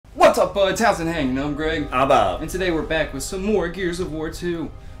What's up, buds? How's it hanging? I'm Greg. I'm Bob. And today we're back with some more Gears of War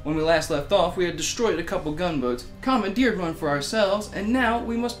 2. When we last left off, we had destroyed a couple gunboats, commandeered one for ourselves, and now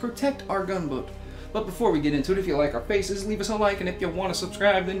we must protect our gunboat. But before we get into it, if you like our faces, leave us a like, and if you want to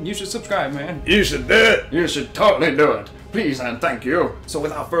subscribe, then you should subscribe, man. You should do it. You should totally do it. Please and thank you. So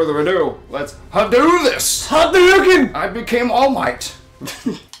without further ado, let's do this. Hadouken! I became All Might.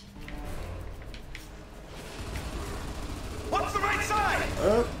 What's the right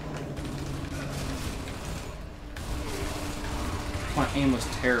side? My aim was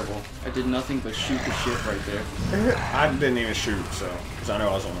terrible. I did nothing but shoot the shit right there. I didn't even shoot, so because I know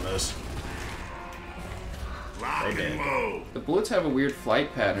I was on this. Lock and move. The bullets have a weird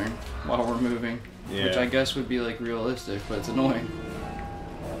flight pattern while we're moving, which Yeah. I guess would be like realistic, but it's annoying.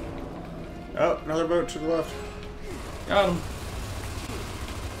 Oh, another boat to the left. Got him.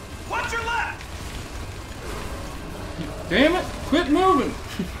 Watch your left. Damn it! Quit moving!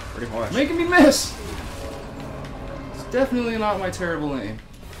 Pretty much. Making me miss! It's definitely not my terrible aim.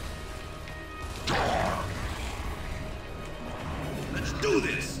 Let's do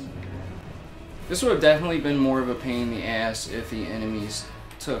this. This would have definitely been more of a pain in the ass if the enemies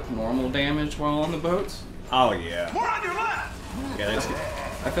took normal damage while on the boats. Oh yeah. More on your left. Yeah, that's,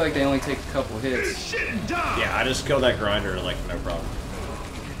 I feel like they only take a couple This hits. shit done. yeah. I just killed that grinder like no problem.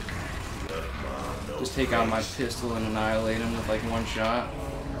 Just take out my pistol and annihilate him with like one shot.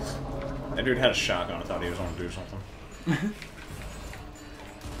 That dude had a shotgun. I thought he was going to do something.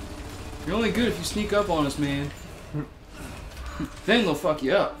 You're only good if you sneak up on us, man. Then they'll fuck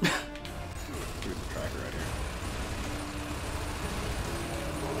you up. Dude, the tracker right here.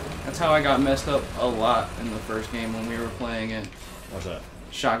 That's how I got messed up a lot in the first game when we were playing it. What's that?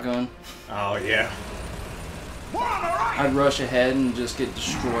 Shotgun. Oh yeah. More on the right. I'd rush ahead and just get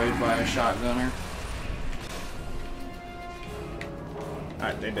destroyed by a shotgunner. All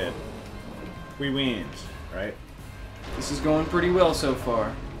right, they did. We wins, right? This is going pretty well so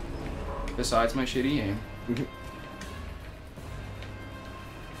far. Besides my shitty aim.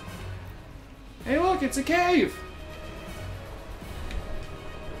 Hey look, it's a cave!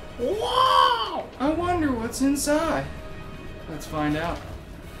 Wow! I wonder what's inside. Let's find out.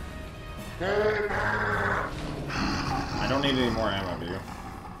 I don't need any more ammo, do you?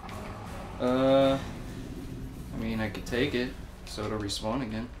 I mean, I could take it, so it'll respawn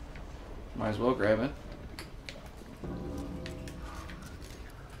again. Might as well grab it.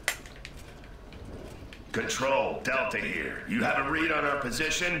 Control, Delta here. You have a read on our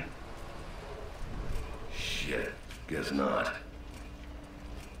position? Shit, guess not.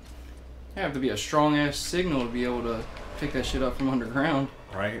 You have to be a strong ass signal to be able to pick that shit up from underground.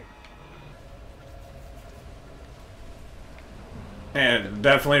 Right. And it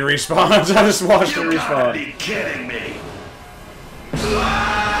definitely respawns. I just watched it You gotta respawn. be kidding me.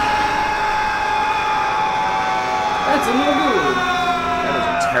 That's a no good.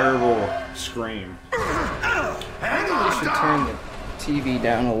 That was a terrible scream. Hang We on, should Doc. turn the TV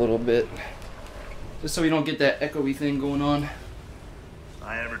down a little bit. Just so we don't get that echoey thing going on.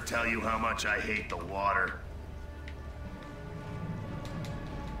 I ever tell you how much I hate the water?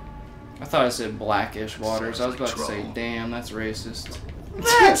 I thought I said blackish waters. I was about to say, Trouble. damn, that's racist.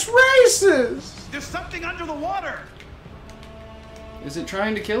 That's racist! There's something under the water. Is it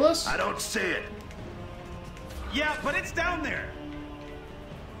trying to kill us? I don't see it. Yeah, but it's down there.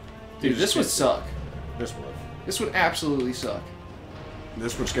 Dude, this would suck. This would. This would absolutely suck.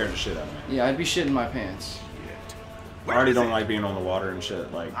 This would scare the shit out of me. Yeah, I'd be shitting my pants. Shit. I Where already is don't it? like being on the water and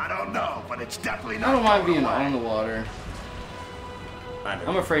shit. Like, I don't know, but it's definitely not. I don't mind going being away. on the water. I do.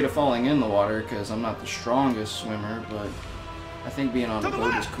 I'm afraid of falling in the water because I'm not the strongest swimmer, but I think being on To the the boat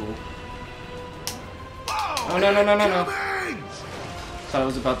is left. cool. Whoa, Oh, no, no, no, no, no. coming! Thought it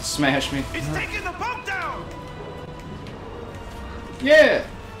was about to smash me. It's taking the boat down. Yeah!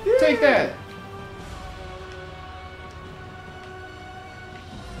 Take that!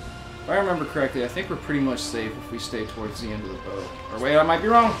 If I remember correctly, I think we're pretty much safe if we stay towards the end of the boat. Or wait, I might be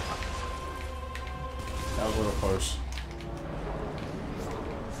wrong. That was a little close.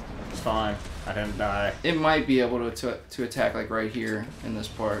 It's fine. I didn't die. It might be able to attack like right here in this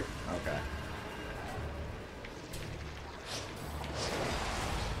part. Okay.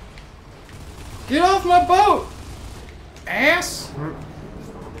 Get off my boat! Ass!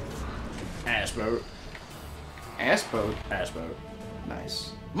 Ass boat. Ass boat. Ass boat.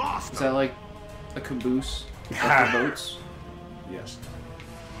 Nice. Lost Is them. that like a caboose of the boats? Yes.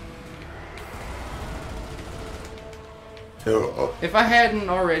 If I hadn't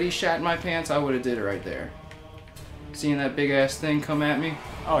already shat my pants, I would have did it right there. Seeing that big ass thing come at me.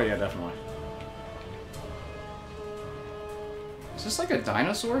 Oh yeah, definitely. Is this like a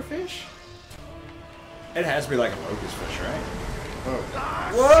dinosaur fish? It has to be like a locust fish, right?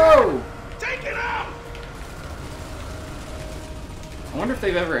 Whoa! Take it out! I wonder if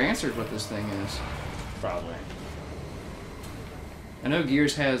they've ever answered what this thing is. Probably. I know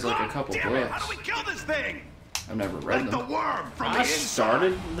Gears has like a couple Damn it, how books. do we kill this thing? I've never read Let the them. worm from the I inside.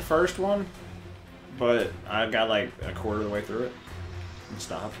 started the first one, but I got like a quarter of the way through it and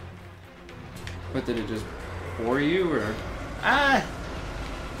stopped. But did it just bore you, or?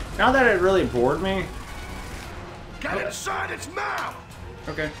 Not that it really bored me. Get inside its mouth!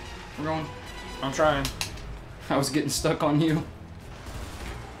 Okay, we're going. I'm trying. I was getting stuck on you.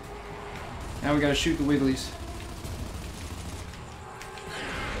 Now we gotta shoot the Wigglies.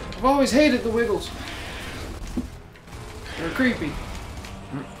 I've always hated the Wiggles. They're creepy.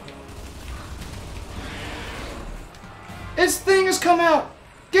 Its thing has come out!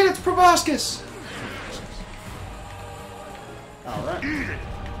 Get its proboscis! Alright.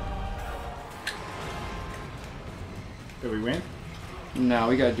 Did we win? No,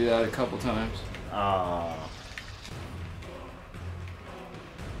 we gotta do that a couple times.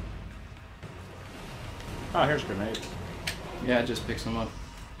 Oh, here's grenades. Yeah, just pick some up.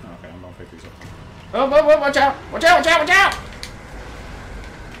 Okay, I'm gonna pick these up. Oh, whoa, whoa, watch out! Watch out, watch out, watch out!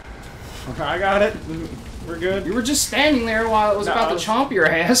 I got it. We're good. You were just standing there while it was No, about I to was- chomp your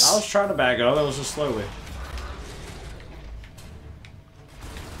ass. I was trying to back up. That was just slowly.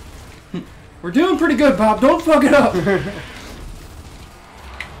 We're doing pretty good, Bob. Don't fuck it up.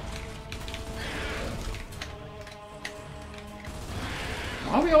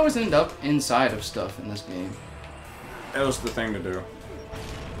 Why do we always end up inside of stuff in this game? That was the thing to do.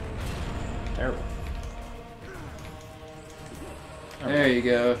 Terrible. There you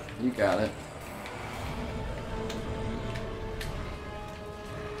go. You got it.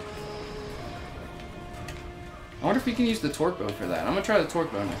 I wonder if we can use the torque bow for that. I'm gonna try the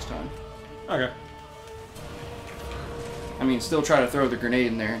torque bow next time. Okay. I mean, still try to throw the grenade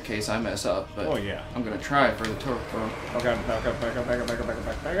in there in case I mess up, but Oh, yeah. I'm gonna try for the torque bow. Okay, back up, back up, back up, back up, back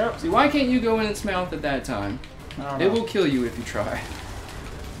up, back up. See, why can't you go in its mouth at that time? I don't It know. will kill you if you try.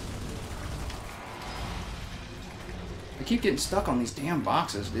 I keep getting stuck on these damn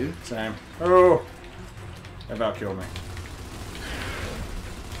boxes, dude. Same. Oh! That about killed me.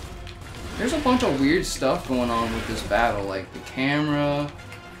 There's a bunch of weird stuff going on with this battle, like the camera,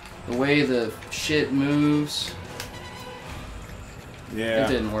 the way the shit moves. Yeah. It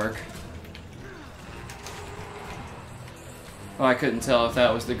didn't work. Oh, I couldn't tell if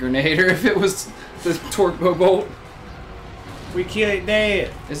that was the grenade or if it was the torque bow bolt. We killed it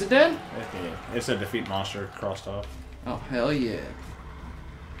dead. Is it dead? It said defeat monster crossed off. Oh, hell yeah.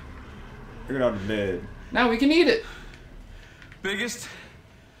 Look at all the dead. Now we can eat it. Biggest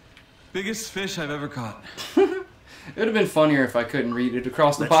fish I've ever caught. It would have been funnier if I couldn't read it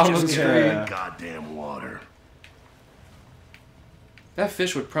across the Let's bottom of the just screen. get in goddamn water. That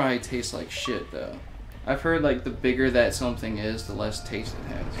fish would probably taste like shit, though. I've heard, like, the bigger that something is, the less taste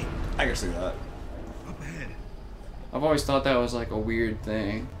it has. I can see that. Up ahead. I've always thought that was, like, a weird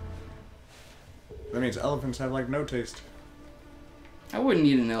thing. That means elephants have like no taste. I wouldn't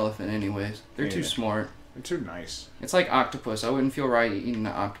eat an elephant anyways. They're too Yeah. smart. They're too nice. It's like octopus. I wouldn't feel right eating an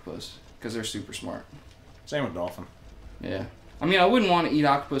octopus, because they're super smart. Same with dolphin. Yeah. I mean, I wouldn't want to eat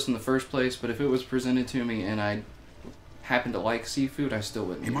octopus in the first place, but if it was presented to me and I happened to like seafood, I still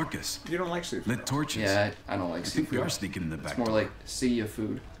wouldn't Hey, eat it. Marcus, You don't like seafood. lit torches. Yeah, I don't like I think we seafood. are sneaking in the back It's more door. like, see ya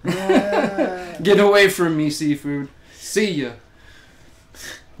food. Get away from me, seafood. See ya.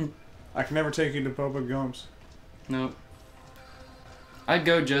 I can never take you to Bubba Gumps. Nope. I'd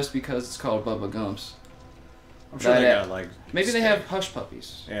go just because it's called Bubba Gumps. I'm sure they That- got like. Maybe they steak. have hush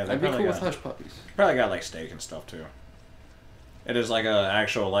puppies. Yeah, they I'd be probably cool with got- hush puppies. Probably got like steak and stuff too. It is like a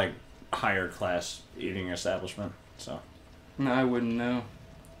actual like higher class eating establishment. So No, I wouldn't know.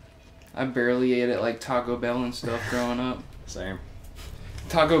 I barely ate at like Taco Bell and stuff growing up. same.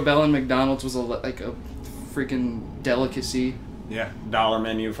 Taco Bell and McDonald's was like a freaking delicacy. Yeah, dollar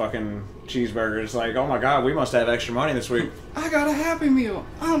menu fucking cheeseburgers. Like, oh my god, we must have extra money this week. I got a Happy Meal.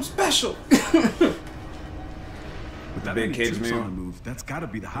 I'm special. With that Big many kids troops meal. on the move, that's got to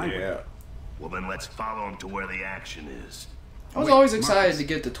be the highway. Yeah. Well, then let's follow him to where the action is. I was Wait, always excited Marcus, to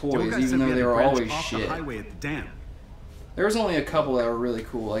get the The toys, old guy even said though we had they to were branch always off shit. the highway at the dam. There was only a couple that were really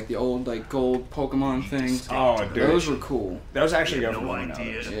cool, like the old like gold Pokemon things. Oh, dude. Those were cool. Those actually We go have for no money idea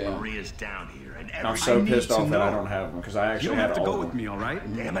nowadays. if Yeah. Maria's down here, and I'm every so need pissed to off that I know. don't have them because I You actually don't had have to all go of with them. me, all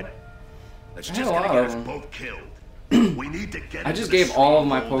right? Damn it! That's I had just a gonna lot get of us them. both killed. We need to get I just into the gave all of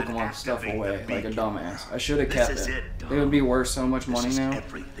my stronghold and Pokemon stuff activate away the like a beacon. dumbass. I should have This kept is it. Dom. It would be worth so much money This is now.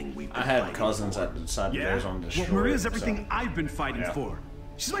 everything we've been I had fighting cousins for. that decided Yeah? they was on destroy. Well, Maria's it, everything so. I've been fighting Yeah. for.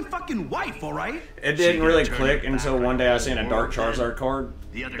 She's my fucking wife, all right? It She didn't gonna really turn click her until back one on day I the seen a war Dark then? Charizard card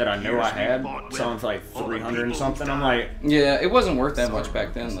The other that I knew I gears we had, fought with, selling for like all the 300 and people something. who've I'm died. like, Yeah, it wasn't worth that much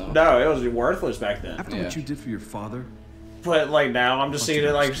back then though. no, it was worthless back then. After Yeah. what you did for your father, But like now, I'm just seeing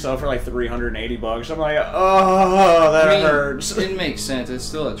it like sell for like $380. I'm like, oh, that I mean, hurts. it makes sense. It's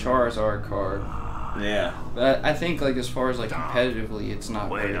still a Charizard card. Yeah, But I think like as far as like competitively, it's not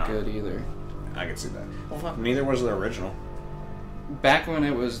very good either. I can see that. Well, fuck, neither was the original. Back when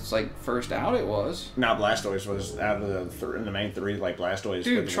it was like first out, it was. Now Blastoise was out of the main three, like Blastoise.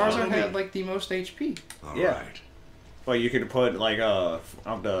 Dude, was Charizard one. had like the most HP. All Yeah. right. Well, you could put like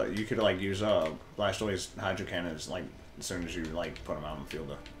you could like use Blastoise Hydro Cannons like as soon as you like put them out in the field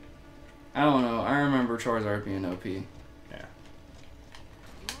though. I don't know. I remember Charizard being OP. Yeah.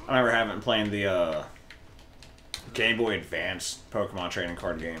 I remember having playing the Game Boy Advance Pokemon trading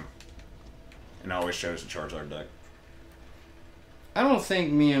card game, and I always chose the Charizard deck. I don't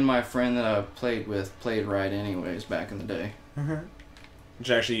think me and my friend that I played with played right anyways back in the day. Did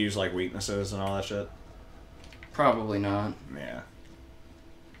you actually use like weaknesses and all that shit? Probably not. Yeah.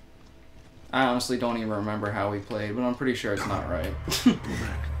 I honestly don't even remember how we played, but I'm pretty sure it's not right.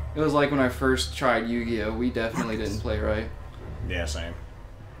 It was like when I first tried Yu-Gi-Oh! We definitely didn't play right. Yeah, same.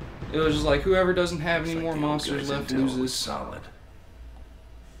 It was just like whoever doesn't have any Looks more like the old monsters guy's left intel was loses. solid.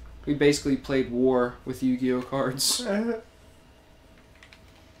 We basically played war with Yu-Gi-Oh! Cards.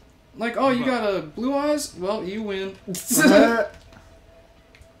 Like, oh, you got a blue eyes? Well, you win.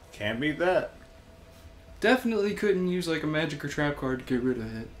 Can't beat that. Definitely couldn't use like a magic or trap card to get rid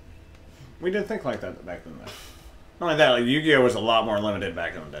of it. We didn't think like that back then, though. Not only that, like, Yu-Gi-Oh! Was a lot more limited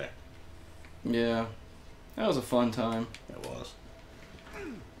back in the day. Yeah. That was a fun time. It was.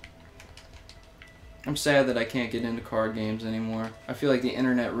 I'm sad that I can't get into card games anymore. I feel like the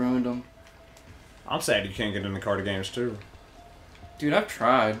internet ruined them. I'm sad you can't get into card games, too. Dude, I've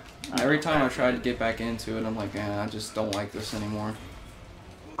tried. Every time I try to get back into it, I'm like, I just don't like this anymore.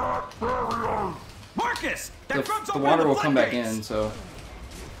 Marcus! That The, grub's the opening water the will come back floodgates! in, so...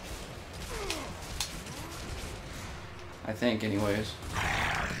 I think, anyways.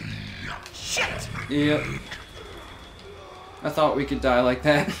 Shit! Yep. I thought we could die like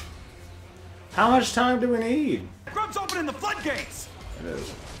that. How much time do we need? Grub's opening the floodgates! It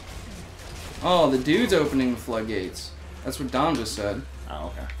is. Oh, the dude's opening the floodgates. That's what Dom just said. Oh,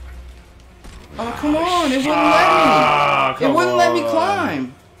 okay. Oh, come on! It wouldn't let me! It wouldn't let me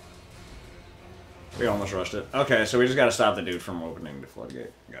climb! We almost rushed it. Okay, so we just gotta stop the dude from opening the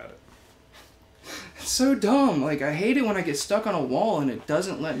floodgate. Got it. It's so dumb. Like, I hate it when I get stuck on a wall and it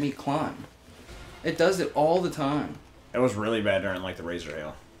doesn't let me climb. It does it all the time. It was really bad during, like, the Razor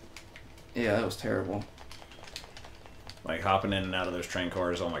Hail. Yeah, that was terrible. Like, hopping in and out of those train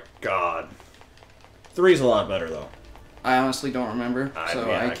cars, oh my god. 3's a lot better, though. I honestly don't remember, so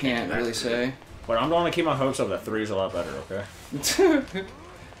yeah, I I can't can't really say. But I'm going to keep my hopes up that 3's a lot better, okay?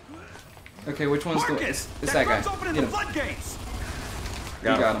 Okay, which one's the... Marcus! It's that guy. grub's opening Get the him. floodgates! You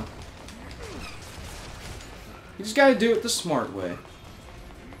got him. You just gotta do it the smart way.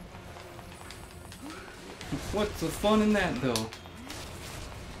 What's the fun in that, though?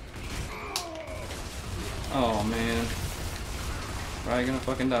 Oh, man. Probably gonna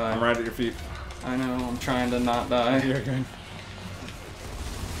fucking die. I'm right at your feet. I know, I'm trying to not die. You're good.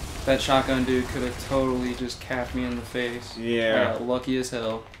 That shotgun dude could have totally just capped me in the face. Yeah. I got lucky as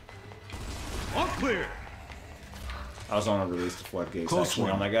hell. All clear! I was on to release the floodgates Close actually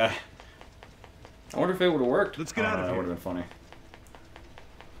one. on that guy. I wonder if it would have worked. Let's get out of That would here. have been funny.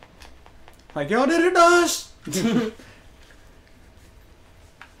 Like, y'all did it to us!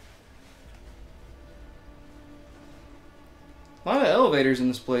 A lot of elevators in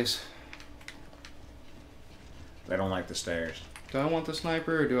this place. They don't like the stairs. Do I want the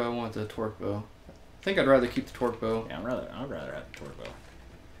sniper or do I want the torque bow? I think I'd rather keep the torque bow. Yeah, I'd rather have the torque bow.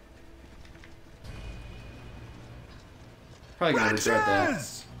 Probably gonna regret that.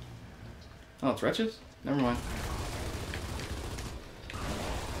 Wretches! Oh, it's wretches? Never mind.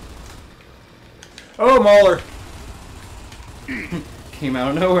 Oh, Mauler! Came out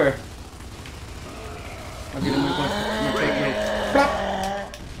of nowhere. I'll get him with my torque bow.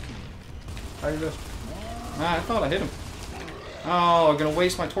 Plop! How you just? Ah, I thought I hit him. Oh, I'm gonna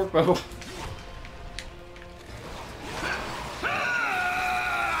waste my torque bow.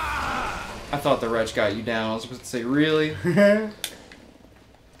 I thought the wretch got you down. I was supposed to say, really? Definitely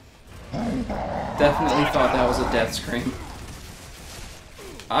thought that was a death scream.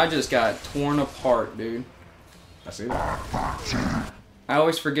 I just got torn apart, dude. I see that. I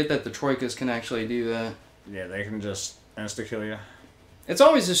always forget that the Troikas can actually do that. Yeah, they can just insta-kill you. It's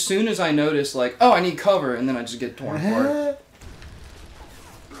always as soon as I notice, like, oh, I need cover, and then I just get torn apart.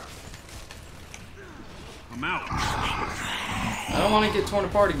 I'm out. I don't want to get torn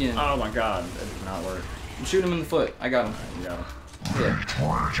apart again. Oh my god, it did not work. I'm shooting him in the foot. I got him. You got him.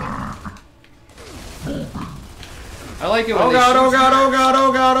 Yeah. I like it when Oh they god, shoot- oh god, oh god,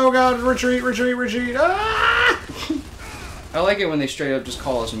 oh god, oh god, retreat, retreat, retreat. Ah! I like it when they straight up just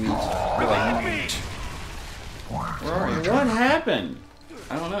call us meat. We're like, meat. Where are you? What happened?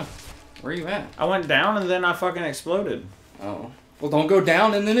 I don't know. Where are you at? I went down and then I fucking exploded. Oh. Well, don't go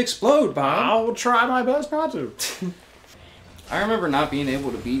down and then explode, Bob. I'll try my best not to. I remember not being able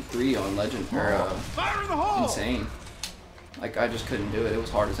to beat 3 on Legend, or, Fire in the hole! Insane. Like, I just couldn't do it. It was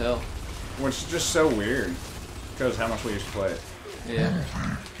hard as hell. Which is just so weird. Because how much we used to play it. Yeah.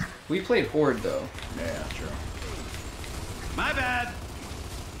 We played Horde, though. Yeah, true. My bad.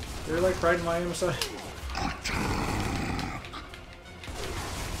 You're like riding my MSI.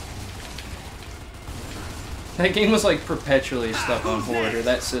 That game was, like, perpetually stuck on Horde, or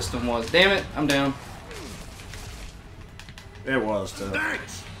that system was. Damn it, I'm down. It was, too.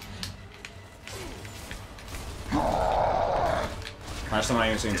 Thanks. Last time I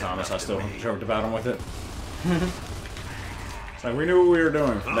even seen Thomas, I still joked about him with it. It's like, we knew what we were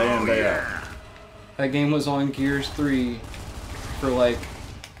doing day in, day out. That game was on Gears 3 for, like,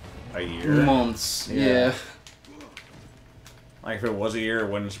 A year? months. Yeah. Yeah. Like, if it was a year, it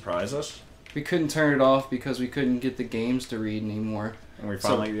wouldn't surprise us. We couldn't turn it off because we couldn't get the games to read anymore. And we So-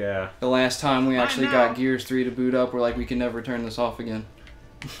 finally, yeah. The last time we actually now. got Gears 3 to boot up, we're like, we can never turn this off again.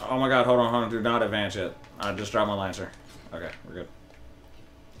 Oh my god, hold on, do not advance yet. I just dropped my Lancer. Okay, we're good.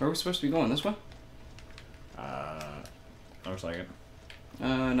 Where are we supposed to be going? This way? Looks like it.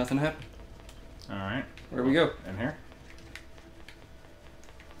 Nothing happened. Alright. Where do we go? In here?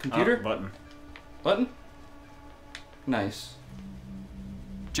 Computer? Oh, button. Button? Nice.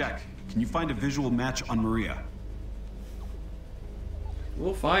 Jack, can you find a visual match on Maria?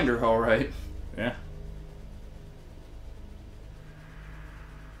 We'll find her, alright. Yeah.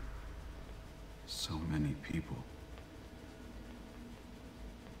 So many people.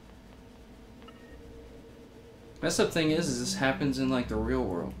 Messed up thing is this happens in, like, the real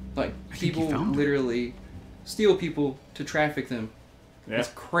world. Like, I think you people found her. literally steal people to traffic them. Yeah. It's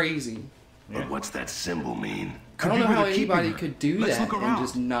crazy. But what's that symbol mean? I don't be know where how they're keeping anybody her. could do Let's that look and around.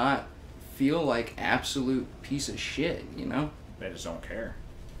 just not feel like absolute piece of shit, you know? They just don't care.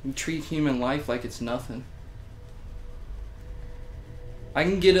 You treat human life like it's nothing. I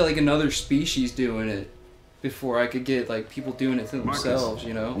can get like another species doing it before I could get like people doing it to Marcus, themselves,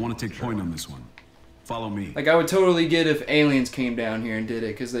 you I know? want to take point on this one. Follow me. Like I would totally get if aliens came down here and did it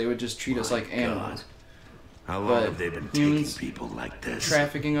because they would just treat us My like animals. God. How long But have they been humans- taking people like this?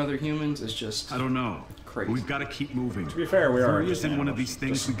 Trafficking other humans is just I don't know. Crazy. We've got to keep moving. To be fair, we are Maria's just in one of animals. these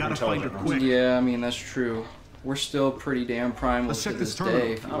things. Just We gotta find her intelligent quick. yeah, I mean that's true. We're still pretty damn primal Let's to check this this terminal.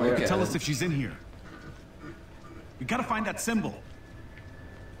 day if you Oh, look yeah. at Tell it. us if she's in here. We gotta find that symbol.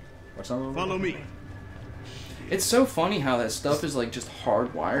 What's that? Follow me. It's so funny how that stuff is like just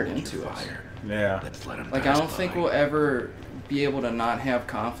hardwired into us. Fire. Yeah. Let's let 'em Like I pass don't think by. we'll ever be able to not have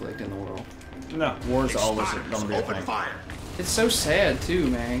conflict in the world. No, war's always gonna be a Open thing. fire. It's so sad too,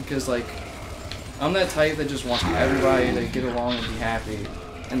 man, because like I'm that type that just wants everybody to get along and be happy,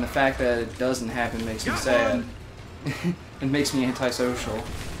 and the fact that it doesn't happen makes me sad. It makes me antisocial.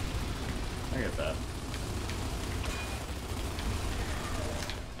 I get that.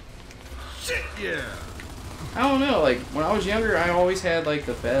 Shit, yeah. I don't know, like when I was younger, I always had like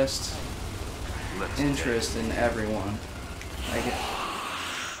the best Let's interest in everyone, like,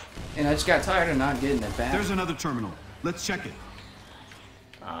 and I just got tired of not getting it back. There's another terminal. Let's check it.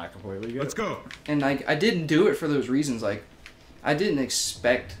 I completely get Let's it. go. And like I didn't do it for those reasons. Like I didn't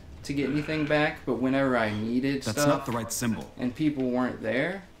expect to get anything back, but whenever I needed That's stuff not the right symbol. and people weren't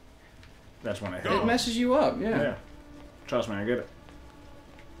there, That's when I hit it messes you up. Yeah. Trust me, I get it.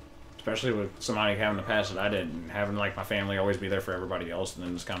 Especially with somebody having to pass it, I didn't. Having like my family always be there for everybody else, and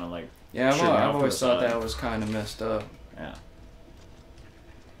then just kind of like. Yeah, shoot me off I've to always the thought side. that was kind of messed up. Yeah.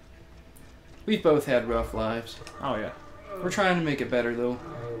 We've both had rough lives. Oh yeah. We're trying to make it better though.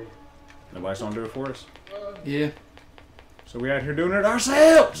 Nobody's gonna do it for us. Yeah, So we out here doing it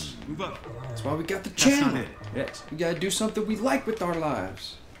ourselves. Move up. that's why we got the That's not channel. it. Yes. We gotta do something we like with our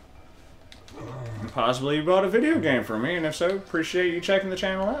lives. And possibly you bought a video game from me, and if so, appreciate you checking the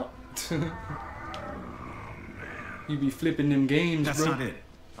channel out. You be flipping them games, That's bro. not it.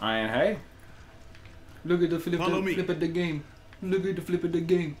 And hey, Look at the flip, Follow me. flip of the game. Look at the flip of the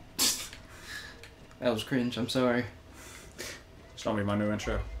game. That was cringe. I'm sorry. It's gonna be my new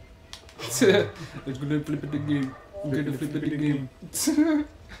intro. Let's go flip it again. We're gonna flip it again.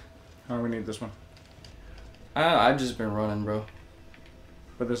 How do we need this one? I've just been running, bro.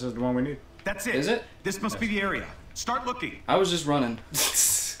 But this is the one we need. That's it. Is it? This must be the area. Start looking. I was just running.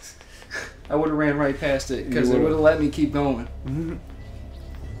 I would have ran right past it because it would have let me keep going.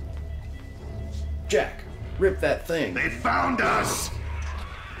 Jack, rip that thing. They found us!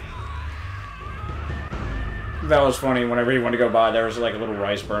 That was funny. Whenever he wanted to go by, there was like a little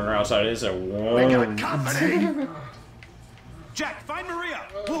rice burner outside. It said, "Whoa." We got company! Jack, find Maria.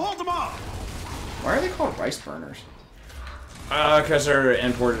 We'll hold them off. Why are they called rice burners? Because they're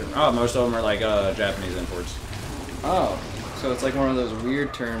imported. Oh, most of them are like Japanese imports. Oh, so it's like one of those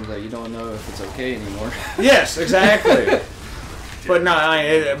weird terms that you don't know if it's okay anymore. Yes, exactly. But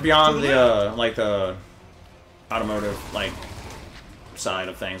no, beyond the like the automotive like side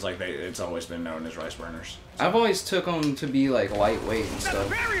of things, like it's always been known as rice burners. I've always took them to be like lightweight and stuff.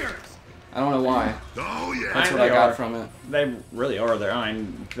 Barriers. I don't know why. Oh, yeah! That's what They I got are. from it. They really are. I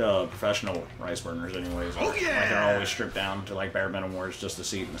mean, the professional rice burners, anyways. Oh, Like yeah! they're always stripped down to like bare minimum, where it's just the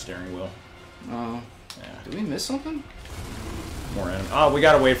seat and the steering wheel. Oh, Yeah. did we miss something? More in. Oh, we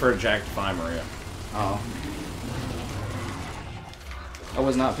gotta wait for Jack to find Maria. Oh. I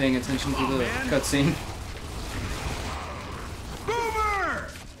was not paying attention to the cutscene. Boomer!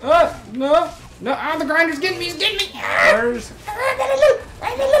 No! No, the grinder's getting me, he's getting me! Where's?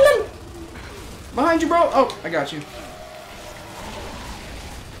 Behind you, bro! Oh, I got you.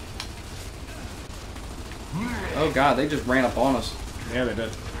 Oh god, they just ran up on us. Yeah, they did.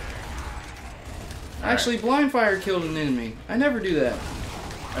 Actually, blind fire killed an enemy. I never do that.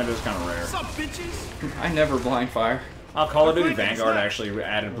 That is kind of rare. What's up, bitches? I never blind fire. Call of Duty Quick, Vanguard it's not- actually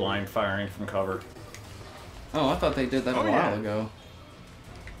added blind firing from cover. Oh, I thought they did that a Oh, while yeah. ago.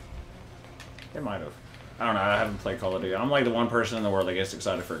 It might have. I don't know. I haven't played Call of Duty. I'm like the one person in the world that gets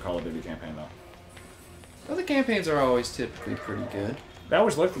excited for a Call of Duty campaign, though. Well, the campaigns are always typically pretty good. They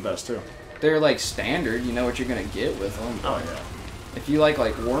always look the best too. They're like standard, you know what you're gonna get with them. Oh yeah. If you like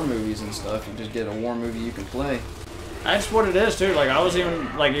war movies and stuff, you just get a war movie you can play. That's what it is too. Like I was even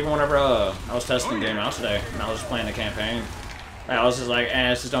whenever I was testing the game out today and I was playing the campaign, I was just like,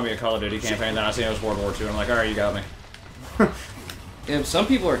 this is gonna be a Call of Duty campaign. Then I see it was World War II. I'm like, all right, you got me. Yeah, some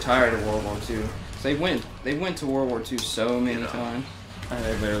people are tired of World War II. They went to World War II so many times. And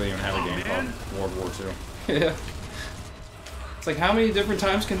they literally even have a game called World War II. Yeah. It's like, how many different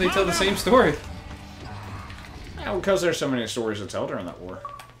times can they tell the same story? Yeah, because there's so many stories to tell during that war.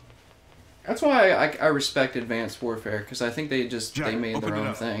 That's why I respect Advanced Warfare, because I think they Jack, made their open it own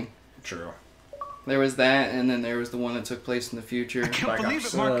up. thing. True. There was that, and then there was the one that took place in the future. I can't Black believe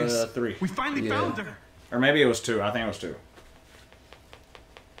Ops, it, Marcus. 3. We finally Yeah. found her. Or maybe it was 2. I think it was 2.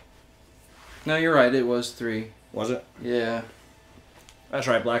 No, you're right, it was 3. Was it? Yeah. That's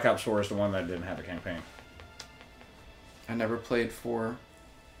right. Black Ops 4 is the one that didn't have a campaign. I never played 4.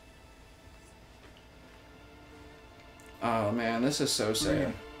 Oh man, this is so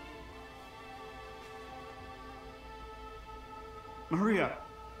sad. Maria.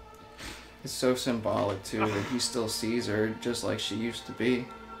 It's so symbolic too that he still sees her just like she used to be.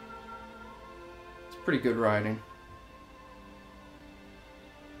 It's pretty good writing.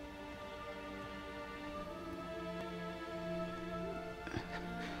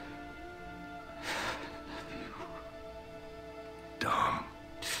 Dumb.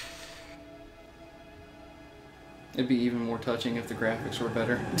 It'd be even more touching if the graphics were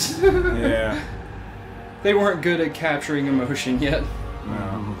better. Yeah. They weren't good at capturing emotion yet.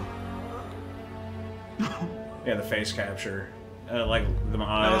 No. Yeah, the face capture. Like the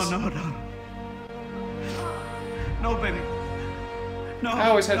eyes. No. No, baby. No. I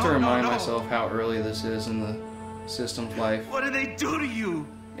always have to no, remind no. myself how early this is in the system's life. What did they do to you?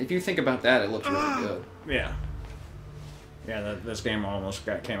 If you think about that, it looks really good. Yeah. Yeah, this game almost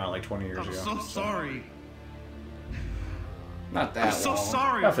came out like 20 years I'm ago. so sorry. Not that I'm so long.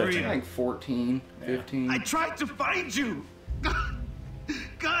 sorry, About 15. Like 14, 15. I tried to find you.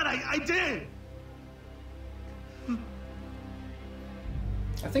 God, I did.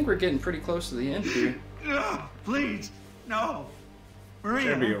 I think we're getting pretty close to the end here. Ugh, please, no. Maria.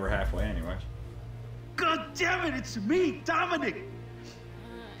 Should be over halfway anyways. God damn it, it's me, Dominic.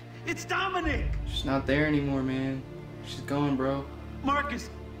 It's Dominic. She's not there anymore, man. She's gone, bro. Marcus,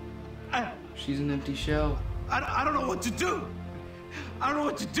 I She's an empty shell. don't know what to do. I don't know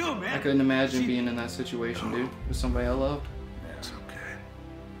what to do, man. I couldn't imagine She- being in that situation, dude, with somebody I loved. It's okay.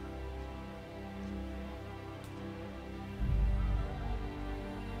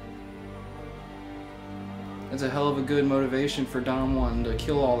 That's a hell of a good motivation for Dom wanting to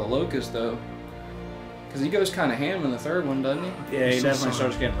kill all the locusts, though. Because he goes kind of ham in the third one, doesn't he? Yeah, he so definitely sorry.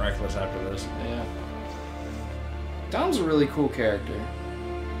 starts getting reckless after this. Yeah. Dom's a really cool character.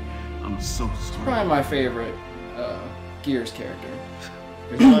 I'm so sorry. Probably my favorite Gears character.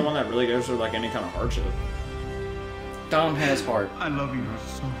 He's the only one that really goes through like any kind of hardship. Dom has heart. I love you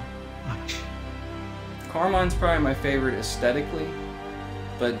so much. Carmine's probably my favorite aesthetically,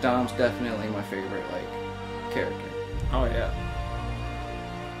 but Dom's definitely my favorite like character. Oh yeah.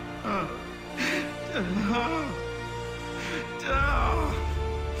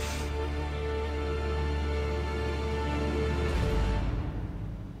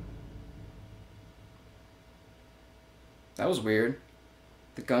 That was weird.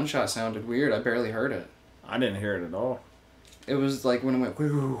 The gunshot sounded weird. I barely heard it. I didn't hear it at all. It was like when it went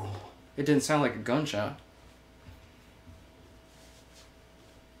whoo. It didn't sound like a gunshot.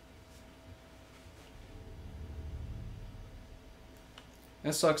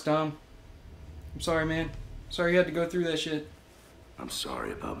 That sucks, Dom. I'm sorry, man. Sorry you had to go through that shit. I'm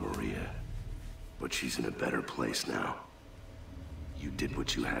sorry about Maria, but she's in a better place now. You did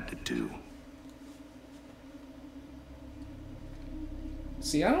what you had to do.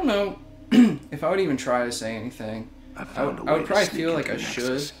 See, I don't know if I would even try to say anything. I I found would, a I way would to probably sneak feel like into I the should,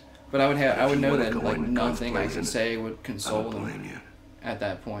 Nexus. but I would If know you wanna that go like in guns nothing I could blazing, say would I console don't them blame you. at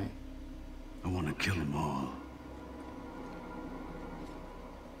that point. I want to kill them all.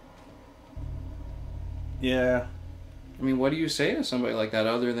 Yeah. I mean, what do you say to somebody like that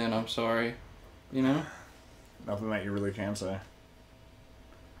other than I'm sorry? You know? Nothing that you really can say.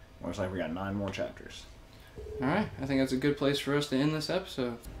 Looks like we got 9 more chapters. Alright, I think that's a good place for us to end this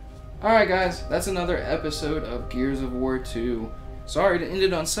episode. Alright guys, that's another episode of Gears of War 2. Sorry to end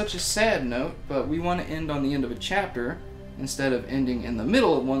it on such a sad note, but we want to end on the end of a chapter instead of ending in the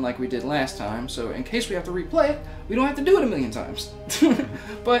middle of one like we did last time, so in case we have to replay it, we don't have to do it a million times.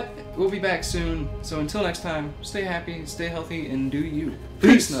 But we'll be back soon, so until next time, stay happy, stay healthy, and do you.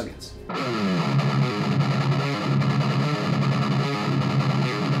 Peace, Nuggets.